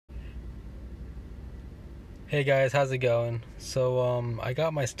Hey guys, how's it going? I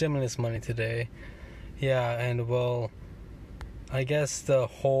got my stimulus money today. Yeah, and well, I guess the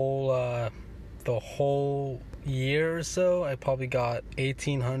whole year or so, I probably got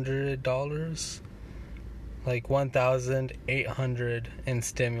 $1,800, like 1,800 in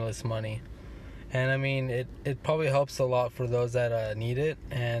stimulus money. And I mean, it probably helps a lot for those that need it,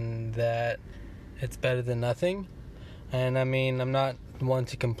 and that it's better than nothing. And I mean, I'm not one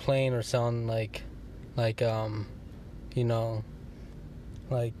to complain or sound like you know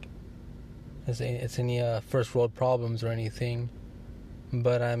like it's any first world problems or anything,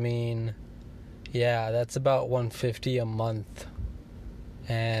 but I mean, yeah, that's about 150 a month,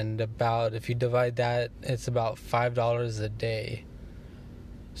 and about, if you divide that, it's about $5 a day.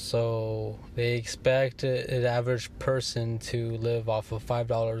 So they expect an average person to live off of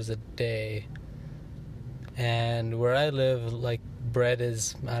 $5 a day, and where I live, like, bread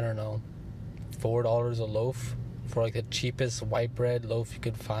is, I don't know, $4 a loaf for like the cheapest white bread loaf you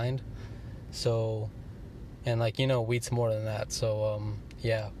could find. So, and like, wheat's more than that. So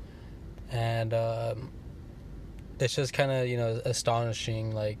yeah. And it's just kind of,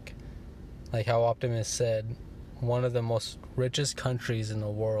 astonishing, like how Optimus said, one of the most richest countries in the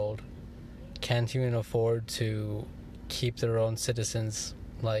world can't even afford to keep their own citizens,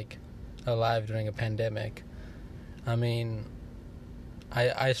 like, alive during a pandemic. I mean,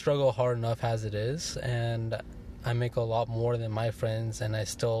 I struggle hard enough as it is, and I make a lot more than my friends, and I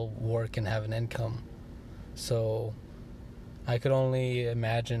still work and have an income. So I could only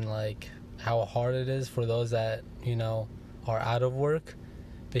imagine, like, how hard it is for those that, are out of work.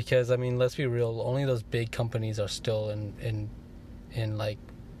 Because, I mean, let's be real, only those big companies are still in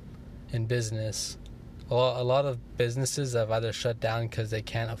business. A lot of businesses have either shut down because they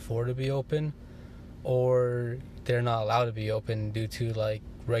can't afford to be open, or they're not allowed to be open due to, like,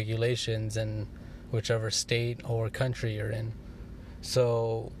 regulations in whichever state or country you're in.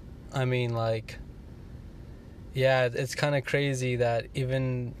 So, I mean, like, yeah, it's kind of crazy that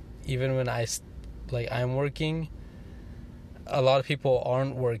even when I'm working, a lot of people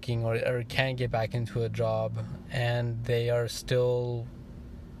aren't working, or can't get back into a job, and they are still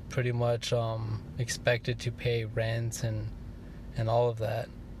pretty much expected to pay rent and all of that.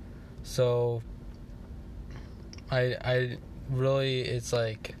 So I really, it's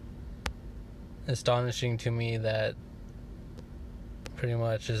like astonishing to me that pretty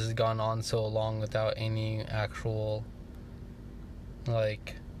much this has gone on so long without any actual,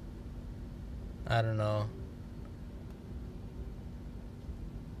 like, I don't know,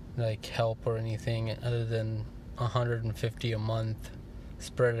 like, help or anything other than 150 a month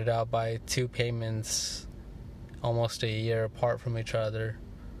spread it out by two payments almost a year apart from each other.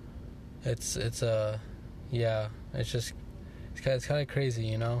 It's yeah, it's kind of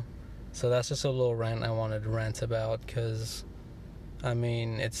crazy, So that's just a little rant I wanted to rant about, because I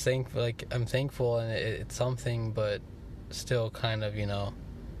mean, I'm thankful, and it's something, but still kind of,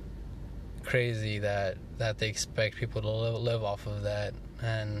 crazy that they expect people to live off of that.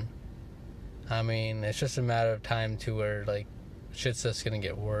 And I mean, it's just a matter of time to where, like, shit's just gonna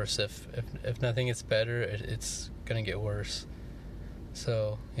get worse. If nothing gets better, it's gonna get worse.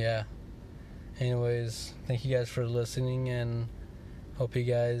 So yeah. Anyways, thank you guys for listening, and hope you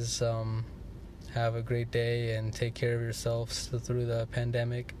guys have a great day and take care of yourselves through the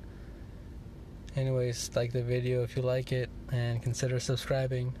pandemic. Anyways, like the video if you like it, and consider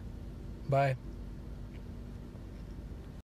subscribing. Bye.